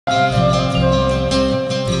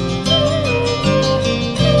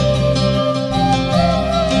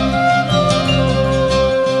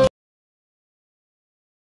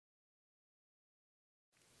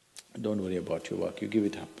don't worry about your work, you give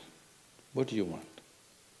it up. What do you want?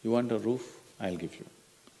 You want a roof? I'll give you.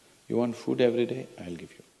 You want food every day? I'll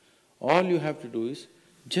give you. All you have to do is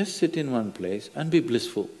just sit in one place and be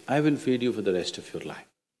blissful. I will feed you for the rest of your life.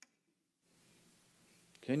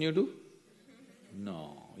 Can you do?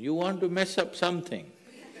 No, you want to mess up something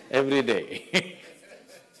every day.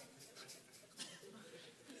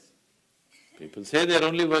 People say they're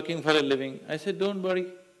only working for a living. I said, don't worry,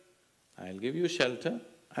 I'll give you shelter,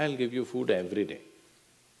 I'll give you food every day,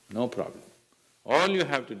 no problem. All you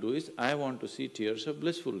have to do is, I want to see tears of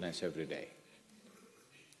blissfulness every day.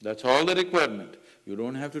 That's all the requirement. You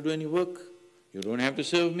don't have to do any work, you don't have to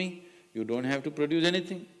serve me, you don't have to produce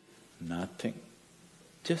anything, nothing.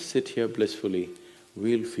 Just sit here blissfully,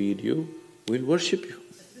 we'll feed you, we'll worship you.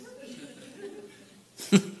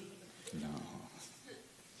 No.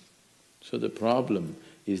 So the problem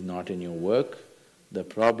is not in your work, the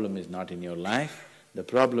problem is not in your life, the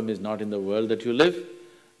problem is not in the world that you live,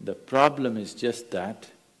 the problem is just that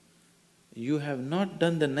you have not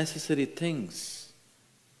done the necessary things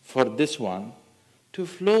for this one to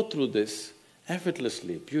flow through this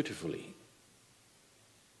effortlessly, beautifully.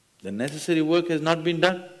 The necessary work has not been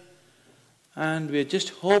done and we're just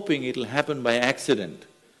hoping it'll happen by accident.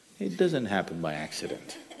 It doesn't happen by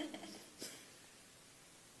accident.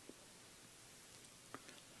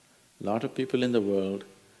 Lot of people in the world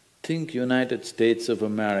think United States of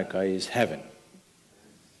America is heaven.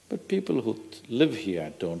 But people who live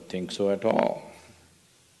here don't think so at all.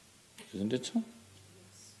 Isn't it so?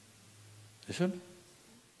 Isn't it?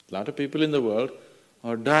 A lot of people in the world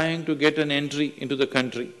are dying to get an entry into the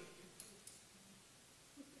country.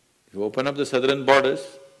 If you open up the southern borders,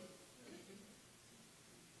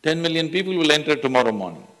 10 million people will enter tomorrow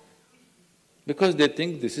morning because they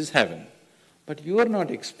think this is heaven. But you are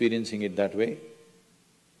not experiencing it that way,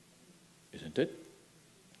 isn't it?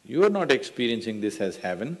 You are not experiencing this as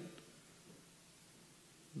heaven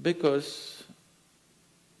because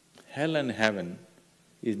hell and heaven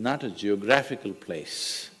is not a geographical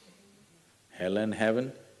place. Hell and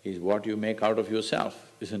heaven is what you make out of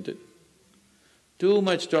yourself, isn't it? Too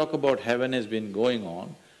much talk about heaven has been going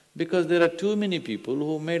on because there are too many people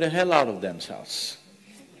who made a hell out of themselves.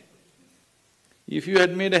 If you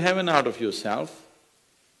had made a heaven out of yourself,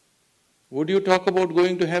 would you talk about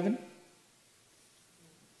going to heaven?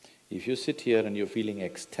 If you sit here and you're feeling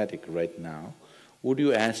ecstatic right now, would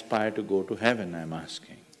you aspire to go to heaven, I'm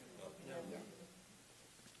asking?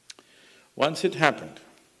 Once it happened,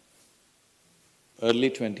 early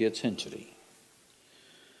 20th century,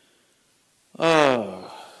 an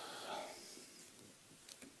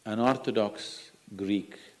Orthodox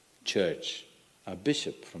Greek church, a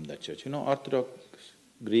bishop from that church, you know, Orthodox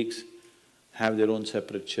Greeks have their own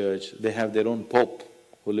separate church, they have their own pope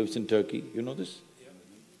who lives in Turkey, you know this?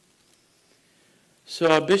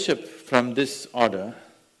 So a bishop from this order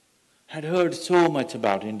had heard so much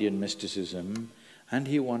about Indian mysticism and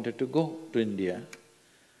he wanted to go to India,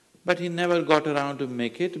 but he never got around to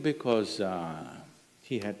make it because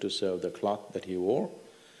he had to serve the cloth that he wore.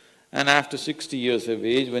 And after 60 years of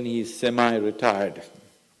age, when he is semi-retired,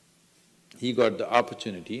 he got the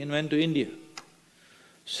opportunity and went to India.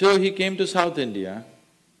 So he came to South India,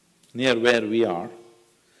 near where we are,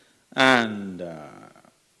 and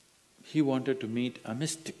he wanted to meet a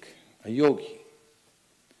mystic, a yogi.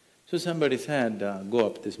 So somebody said, go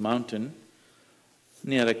up this mountain,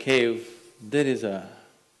 near a cave, there is a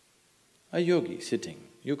yogi sitting,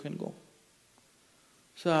 you can go.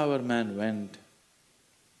 So our man went,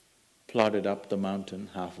 plodded up the mountain,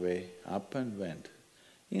 halfway up and went.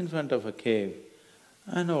 In front of a cave,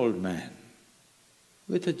 an old man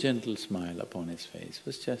with a gentle smile upon his face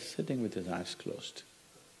was just sitting with his eyes closed.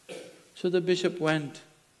 So the bishop went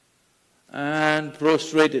and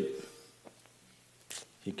prostrated.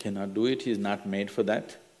 He cannot do it, he is not made for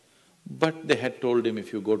that. But they had told him,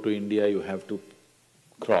 if you go to India, you have to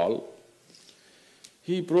crawl.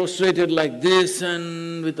 He prostrated like this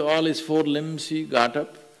and with all his four limbs he got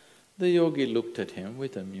up. The yogi looked at him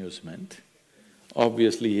with amusement.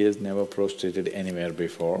 Obviously, he has never prostrated anywhere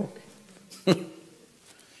before.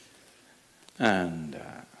 And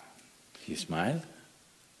he smiled.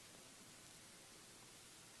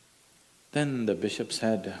 Then the bishop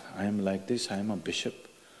said, I am like this, I am a bishop.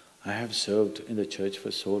 I have served in the church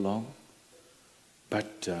for so long,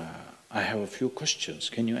 but I have a few questions,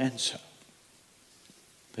 can you answer?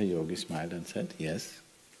 The yogi smiled and said, yes,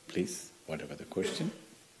 please, whatever the question.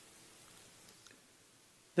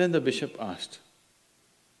 Then the bishop asked,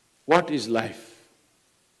 what is life?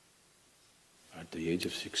 At the age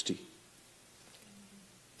of 60.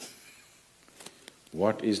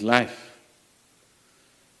 What is life?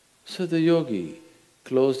 So the yogi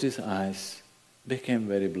closed his eyes, became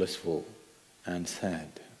very blissful and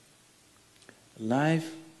said,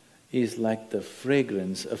 life is like the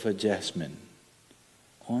fragrance of a jasmine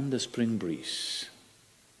on the spring breeze.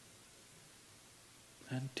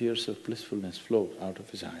 And tears of blissfulness flowed out of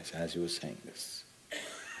his eyes as he was saying this.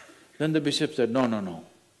 Then the bishop said, no, no, no.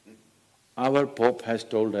 Our Pope has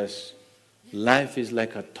told us life is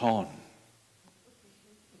like a thorn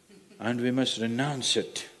and we must renounce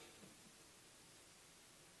it.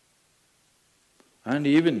 And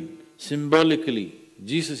even symbolically,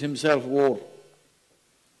 Jesus himself wore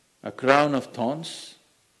a crown of thorns.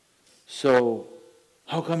 So,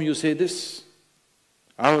 how come you say this?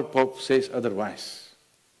 Our Pope says otherwise.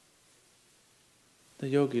 The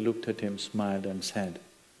yogi looked at him, smiled and said,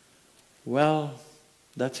 well,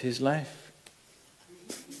 that's his life.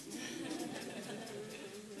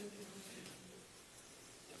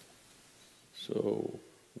 So,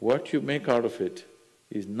 what you make out of it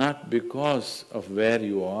is not because of where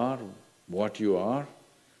you are, what you are,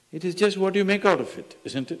 it is just what you make out of it,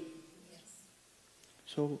 isn't it? Yes.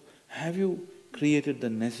 So, have you created the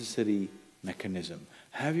necessary mechanism?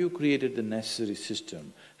 Have you created the necessary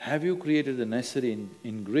system? Have you created the necessary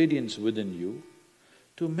ingredients within you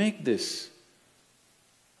to make this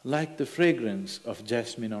like the fragrance of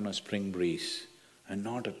jasmine on a spring breeze and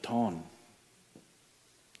not a thorn?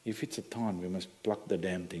 If it's a thorn, we must pluck the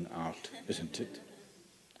damn thing out, isn't it?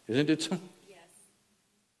 Isn't it so?